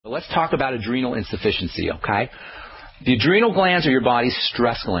let's talk about adrenal insufficiency, okay? The adrenal glands are your body's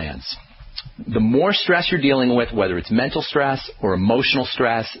stress glands. The more stress you're dealing with, whether it's mental stress or emotional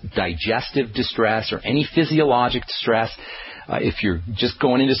stress, digestive distress, or any physiologic stress, if you're just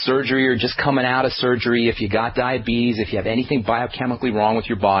going into surgery or just coming out of surgery, if you got diabetes, if you have anything biochemically wrong with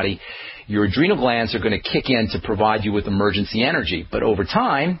your body, your adrenal glands are going to kick in to provide you with emergency energy. But over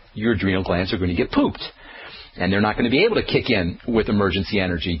time, your adrenal glands are going to get pooped. And they're not going to be able to kick in with emergency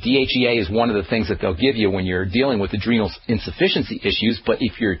energy. DHEA is one of the things that they'll give you when you're dealing with adrenal insufficiency issues. But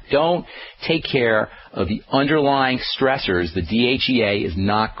if you don't take care of the underlying stressors, the DHEA is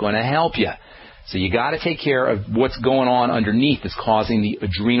not going to help you. So you got to take care of what's going on underneath that's causing the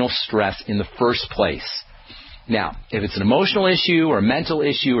adrenal stress in the first place. Now, if it's an emotional issue or a mental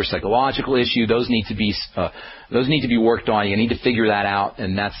issue or psychological issue, those need to be worked on. You need to figure that out,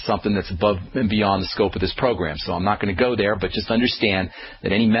 and that's something that's above and beyond the scope of this program. So I'm not going to go there, but just understand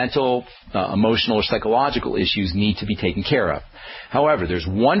that any mental, emotional, or psychological issues need to be taken care of. However, there's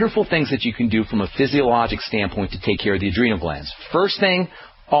wonderful things that you can do from a physiologic standpoint to take care of the adrenal glands. First thing,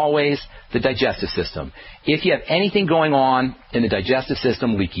 always the digestive system. If you have anything going on in the digestive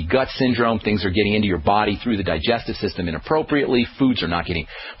system, leaky gut syndrome, things are getting into your body through the digestive system inappropriately, foods are not getting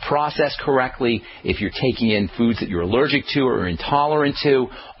processed correctly, if you're taking in foods that you're allergic to or intolerant to,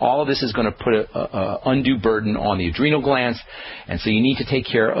 all of this is going to put an undue burden on the adrenal glands, and so you need to take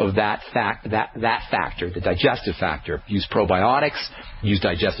care of that factor, the digestive factor. Use probiotics, use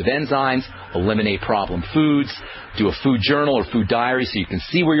digestive enzymes, eliminate problem foods, do a food journal or food diary so you can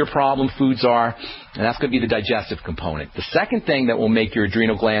see where your problem foods are, and that's going to be the digestive component. The second thing that will make your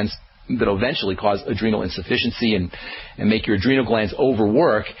adrenal glands, that will eventually cause adrenal insufficiency and make your adrenal glands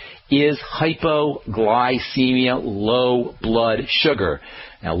overwork, is hypoglycemia, low blood sugar.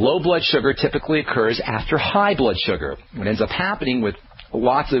 Now, low blood sugar typically occurs after high blood sugar. What ends up happening with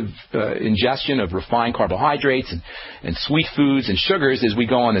lots of ingestion of refined carbohydrates and sweet foods and sugars is we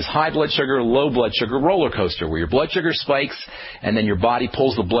go on this high blood sugar, low blood sugar roller coaster where your blood sugar spikes and then your body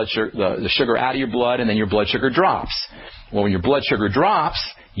pulls the sugar out of your blood and then your blood sugar drops. Well, when your blood sugar drops,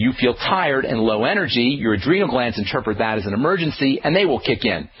 you feel tired and low energy. Your adrenal glands interpret that as an emergency and they will kick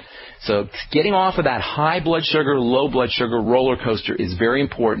in. So getting off of that high blood sugar, low blood sugar roller coaster is very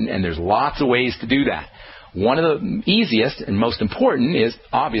important, and there's lots of ways to do that. One of the easiest and most important is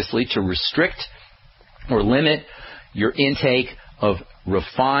obviously to restrict or limit your intake of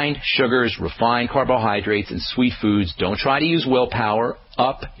refined sugars, refined carbohydrates, and sweet foods. Don't try to use willpower.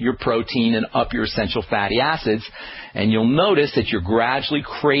 Up your protein and up your essential fatty acids, and you'll notice that you're gradually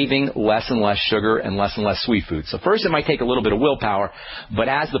craving less and less sugar and less sweet foods. So first it might take a little bit of willpower, but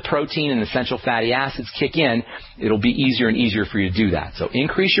as the protein and essential fatty acids kick in, it'll be easier and easier for you to do that. So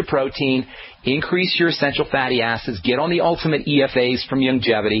increase your protein, increase your essential fatty acids, get on the ultimate EFAs from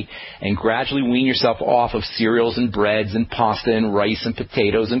Youngevity, and gradually wean yourself off of cereals and breads and pasta and rice and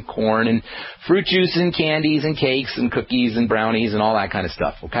potatoes and corn and fruit juice and candies and cakes and cookies and brownies and all that kind of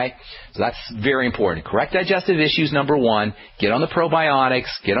stuff, okay? So that's very important. Correct digestive issues, number one. Get on the probiotics.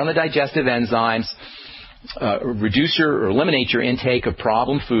 Get on the digestive enzymes. Reduce or eliminate your intake of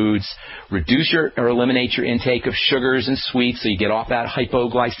problem foods. Reduce or eliminate your intake of sugars and sweets so you get off that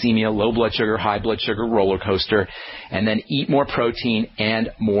hypoglycemia, low blood sugar, high blood sugar roller coaster. And then eat more protein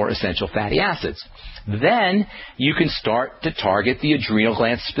and more essential fatty acids. Then you can start to target the adrenal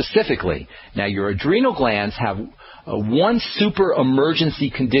glands specifically. Now, your adrenal glands have one super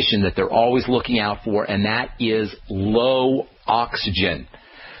emergency condition that they're always looking out for, and that is low oxygen.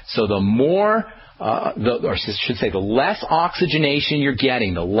 So the more, the less oxygenation you're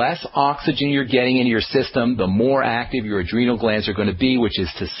getting, the less oxygen you're getting into your system, the more active your adrenal glands are going to be, which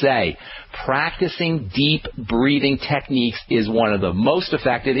is to say, practicing deep breathing techniques is one of the most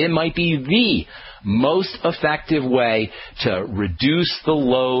effective, it might be the most effective way to reduce the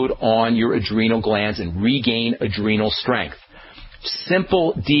load on your adrenal glands and regain adrenal strength.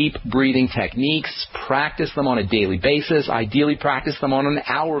 Simple, deep breathing techniques. Practice them on a daily basis. Ideally, practice them on an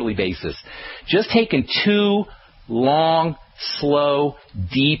hourly basis. Just taking 2 long, slow,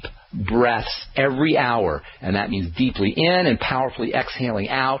 deep breaths every hour, and that means deeply in and powerfully exhaling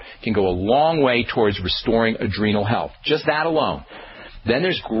out, can go a long way towards restoring adrenal health. Just that alone. Then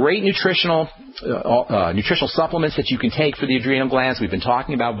there's great nutritional supplements that you can take for the adrenal glands. We've been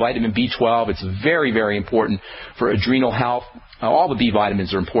talking about vitamin B12. It's very, very important for adrenal health. All the B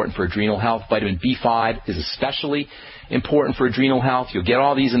vitamins are important for adrenal health. Vitamin B5 is especially important for adrenal health. You'll get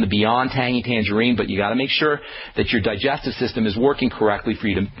all these in the Beyond Tangy Tangerine, but you got to make sure that your digestive system is working correctly for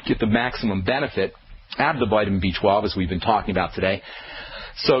you to get the maximum benefit out of the vitamin B12, as we've been talking about today.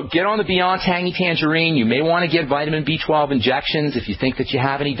 So get on the Beyond Tangy Tangerine. You may want to get vitamin B12 injections if you think that you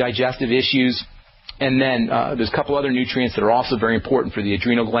have any digestive issues. And then there's a couple other nutrients that are also very important for the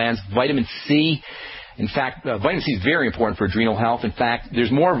adrenal glands. Vitamin C. In fact, vitamin C is very important for adrenal health. In fact,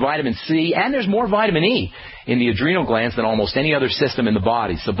 there's more vitamin C and there's more vitamin E in the adrenal glands than almost any other system in the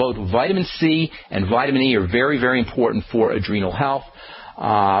body. So both vitamin C and vitamin E are very, very important for adrenal health.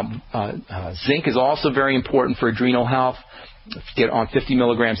 Zinc is also very important for adrenal health. Get on 50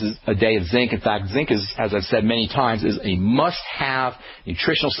 milligrams a day of zinc. In fact, zinc is, as I've said many times, is a must-have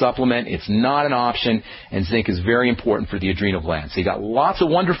nutritional supplement. It's not an option, and zinc is very important for the adrenal glands. So you got lots of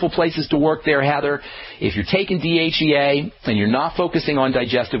wonderful places to work there, Heather. If you're taking DHEA and you're not focusing on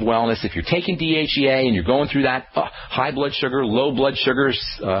digestive wellness, if you're taking DHEA and you're going through that high blood sugar, low blood sugar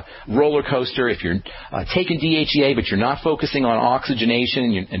roller coaster, if you're taking DHEA but you're not focusing on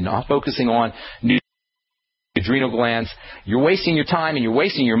oxygenation and not focusing on adrenal glands, you're wasting your time and you're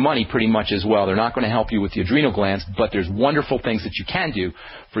wasting your money pretty much as well. They're not going to help you with the adrenal glands, but there's wonderful things that you can do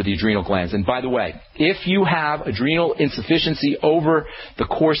for the adrenal glands. And by the way, if you have adrenal insufficiency over the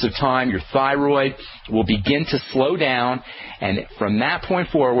course of time, your thyroid will begin to slow down, and from that point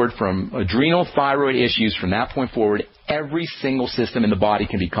forward, from adrenal thyroid issues, from that point forward, every single system in the body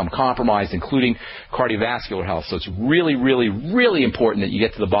can become compromised, including cardiovascular health. So it's really, really, really important that you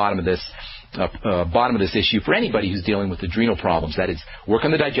get to the bottom of this issue for anybody who's dealing with adrenal problems. That is, work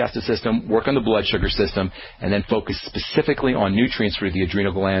on the digestive system, work on the blood sugar system, and then focus specifically on nutrients for the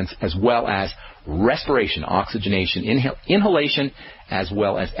adrenal glands, as well as respiration, oxygenation, inhalation, as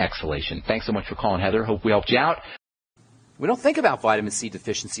well as exhalation. Thanks so much for calling, Heather. Hope we helped you out. We don't think about vitamin C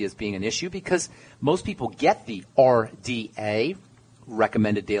deficiency as being an issue because most people get the RDA,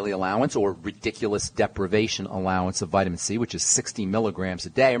 recommended daily allowance, or ridiculous deprivation allowance of vitamin C, which is 60 milligrams a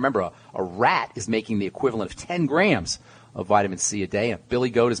day. Remember, a rat is making the equivalent of 10 grams of vitamin C a day. A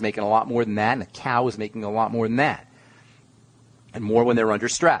billy goat is making a lot more than that, and a cow is making a lot more than that, and more when they're under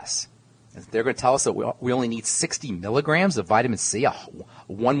stress. And they're going to tell us that we only need 60 milligrams of vitamin C, a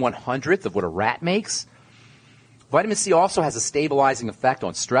 1/100th of what a rat makes. Vitamin C also has a stabilizing effect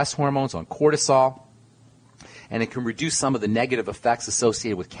on stress hormones, on cortisol, and it can reduce some of the negative effects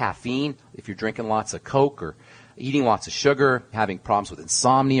associated with caffeine. If you're drinking lots of Coke or eating lots of sugar, having problems with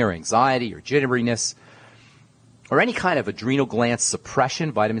insomnia or anxiety or jitteriness, or any kind of adrenal gland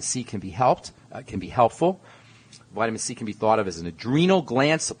suppression, vitamin C can be helpful. Vitamin C can be thought of as an adrenal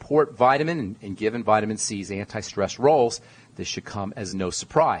gland support vitamin, and given vitamin C's anti-stress roles, this should come as no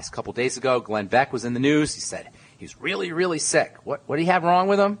surprise. A couple days ago, Glenn Beck was in the news. He said he's really, really sick. What do you have wrong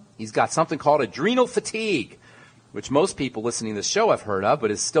with him? He's got something called adrenal fatigue, which most people listening to this show have heard of,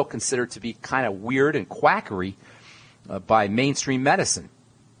 but is still considered to be kind of weird and quackery by mainstream medicine.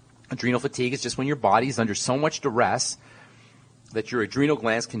 Adrenal fatigue is just when your body is under so much duress that your adrenal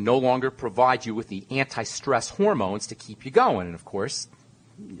glands can no longer provide you with the anti-stress hormones to keep you going. And, of course,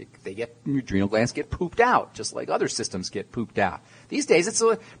 your adrenal glands get pooped out, just like other systems get pooped out. These days, it's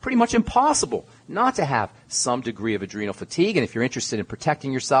pretty much impossible not to have some degree of adrenal fatigue. And if you're interested in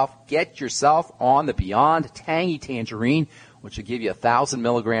protecting yourself, get yourself on the Beyond Tangy Tangerine, which will give you 1,000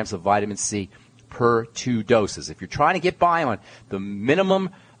 milligrams of vitamin C per 2 doses. If you're trying to get by on the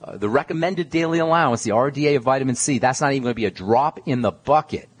minimum, the recommended daily allowance, the RDA of vitamin C, that's not even going to be a drop in the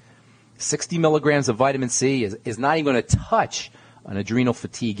bucket. 60 milligrams of vitamin C is not even going to touch an adrenal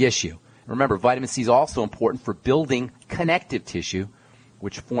fatigue issue. Remember, vitamin C is also important for building connective tissue,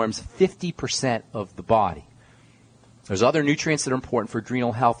 which forms 50% of the body. There's other nutrients that are important for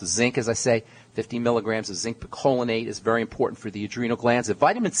adrenal health. Zinc, as I say, 50 milligrams of zinc picolinate is very important for the adrenal glands. If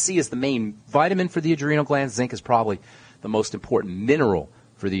vitamin C is the main vitamin for the adrenal glands, zinc is probably the most important mineral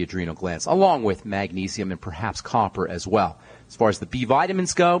for the adrenal glands, along with magnesium and perhaps copper as well. As far as the B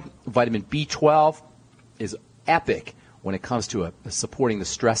vitamins go, vitamin B12 is epic when it comes to supporting the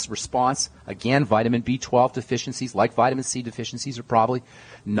stress response. Again, vitamin B12 deficiencies, like vitamin C deficiencies, are probably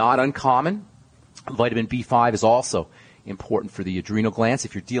not uncommon. Vitamin B5 is also important for the adrenal glands.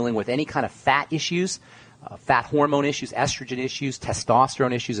 If you're dealing with any kind of fat issues, fat hormone issues, estrogen issues,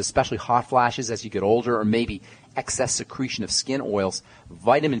 testosterone issues, especially hot flashes as you get older, or maybe excess secretion of skin oils,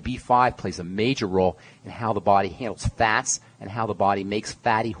 vitamin B5 plays a major role in how the body handles fats and how the body makes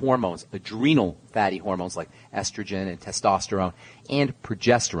fatty hormones, adrenal fatty hormones like estrogen and testosterone and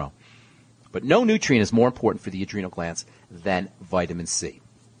progesterone. But no nutrient is more important for the adrenal glands than vitamin C.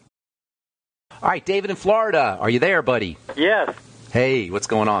 All right, David in Florida, are you there, buddy? Yes. Hey, what's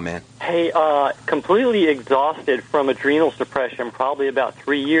going on, man? Hey, completely exhausted from adrenal suppression, probably about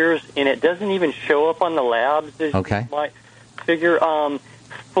 3 years, and it doesn't even show up on the labs, as you might figure.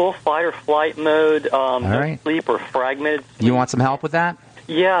 Full fight or flight mode, no sleep or fragmented sleep. You want some help with that?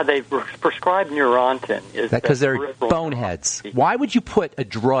 Yeah, they prescribe Neurontin. Because they're boneheads. Why would you put a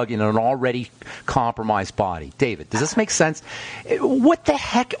drug in an already compromised body? David, does this make sense? What the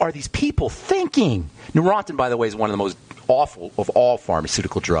heck are these people thinking? Neurontin, by the way, is one of the most awful of all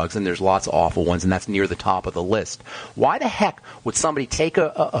pharmaceutical drugs, and there's lots of awful ones, and that's near the top of the list. Why the heck would somebody take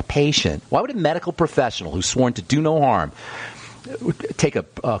a patient? Why would a medical professional who's sworn to do no harm take a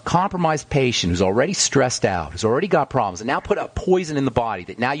compromised patient who's already stressed out, who's already got problems, and now put a poison in the body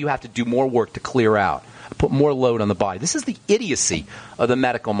that now you have to do more work to clear out, put more load on the body? This is the idiocy of the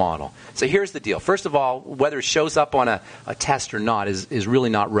medical model. So here's the deal. First of all, whether it shows up on a test or not is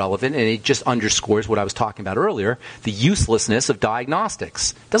really not relevant, and it just underscores what I was talking about earlier, the uselessness of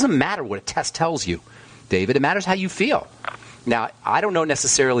diagnostics. It doesn't matter what a test tells you, David. It matters how you feel. Now, I don't know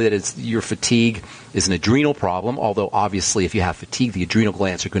necessarily that your fatigue is an adrenal problem, although obviously if you have fatigue, the adrenal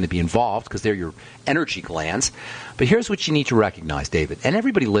glands are going to be involved because they're your energy glands. But here's what you need to recognize, David, and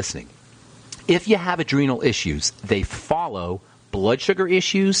everybody listening. If you have adrenal issues, they follow blood sugar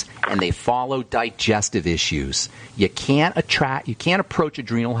issues and they follow digestive issues. You can't approach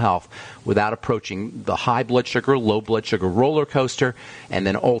adrenal health without approaching the high blood sugar, low blood sugar roller coaster, and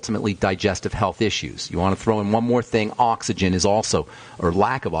then ultimately digestive health issues. You want to throw in one more thing. Oxygen is also, or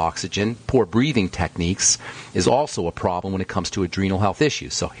lack of oxygen, poor breathing techniques is also a problem when it comes to adrenal health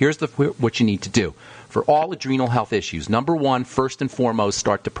issues. So here's what you need to do. For all adrenal health issues, number one, first and foremost,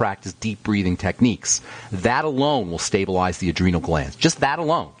 start to practice deep breathing techniques. That alone will stabilize the adrenal glands. Just that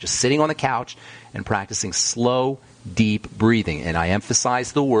alone. Just sitting on the couch and practicing slow, deep breathing. And I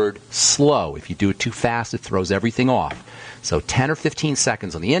emphasize the word slow. If you do it too fast, it throws everything off. So 10 or 15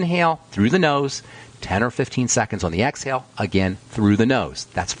 seconds on the inhale, through the nose. 10 or 15 seconds on the exhale, again, through the nose.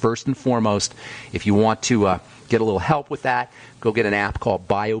 That's first and foremost. If you want to get a little help with that, go get an app called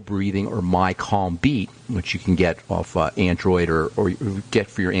Bio Breathing or My Calm Beat, which you can get off Android or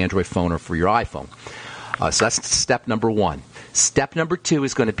get for your Android phone or for your iPhone. So that's step number one. Step number two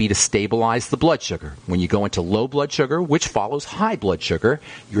is going to be to stabilize the blood sugar. When you go into low blood sugar, which follows high blood sugar,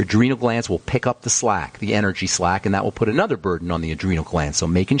 your adrenal glands will pick up the slack, the energy slack, and that will put another burden on the adrenal glands. So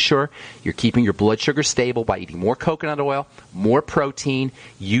making sure you're keeping your blood sugar stable by eating more coconut oil, more protein,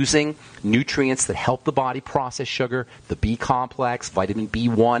 using nutrients that help the body process sugar. The B complex, vitamin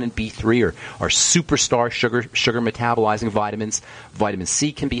B1 and B3 are superstar sugar metabolizing vitamins. Vitamin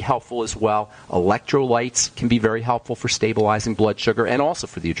C can be helpful as well. Electrolytes can be very helpful for stabilizing blood sugar and also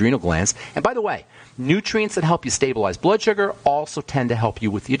for the adrenal glands. And by the way, nutrients that help you stabilize blood sugar also tend to help you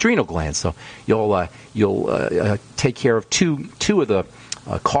with the adrenal glands. So you'll take care of two of the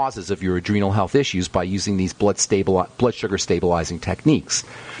causes of your adrenal health issues by using these blood sugar stabilizing techniques.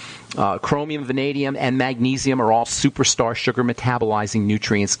 Chromium, vanadium, and magnesium are all superstar sugar metabolizing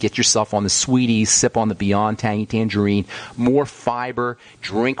nutrients. Get yourself on the sweeties, sip on the Beyond Tangy Tangerine. More fiber,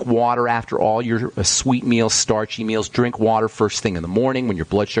 drink water after all your sweet meals, starchy meals. Drink water first thing in the morning when your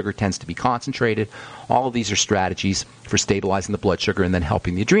blood sugar tends to be concentrated. All of these are strategies for stabilizing the blood sugar and then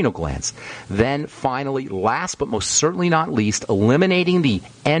helping the adrenal glands. Then finally, last but most certainly not least, eliminating the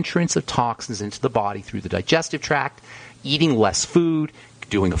entrance of toxins into the body through the digestive tract, eating less food,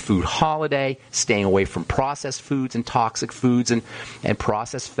 doing a food holiday, staying away from processed foods and toxic foods and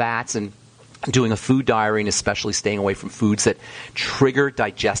processed fats, and doing a food diary, and especially staying away from foods that trigger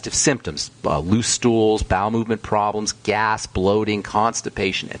digestive symptoms, loose stools, bowel movement problems, gas, bloating,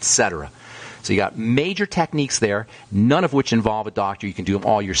 constipation, etc. So you got major techniques there, none of which involve a doctor. You can do them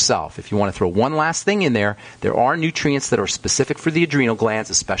all yourself. If you want to throw one last thing in there, there are nutrients that are specific for the adrenal glands,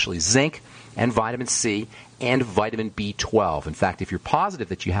 especially zinc and vitamin C and vitamin B12. In fact, if you're positive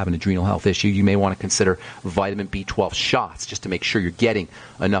that you have an adrenal health issue, you may want to consider vitamin B12 shots just to make sure you're getting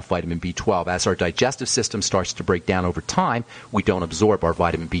enough vitamin B12. As our digestive system starts to break down over time, we don't absorb our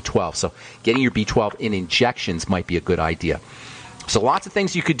vitamin B12. So getting your B12 in injections might be a good idea. So lots of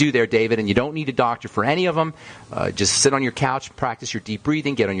things you could do there, David, and you don't need a doctor for any of them. Just sit on your couch, practice your deep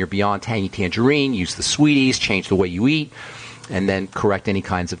breathing, get on your Beyond Tangy Tangerine, use the sweeties, change the way you eat, and then correct any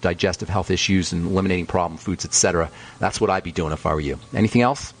kinds of digestive health issues and eliminating problem foods, etc. That's what I'd be doing if I were you. Anything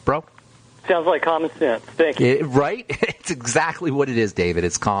else, bro? Sounds like common sense. Thank you. Right? It's exactly what it is, David.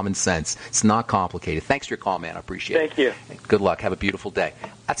 It's common sense. It's not complicated. Thanks for your call, man. I appreciate it. Thank you. Good luck. Have a beautiful day.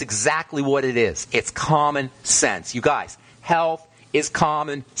 That's exactly what it is. It's common sense. You guys, health is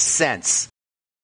common sense.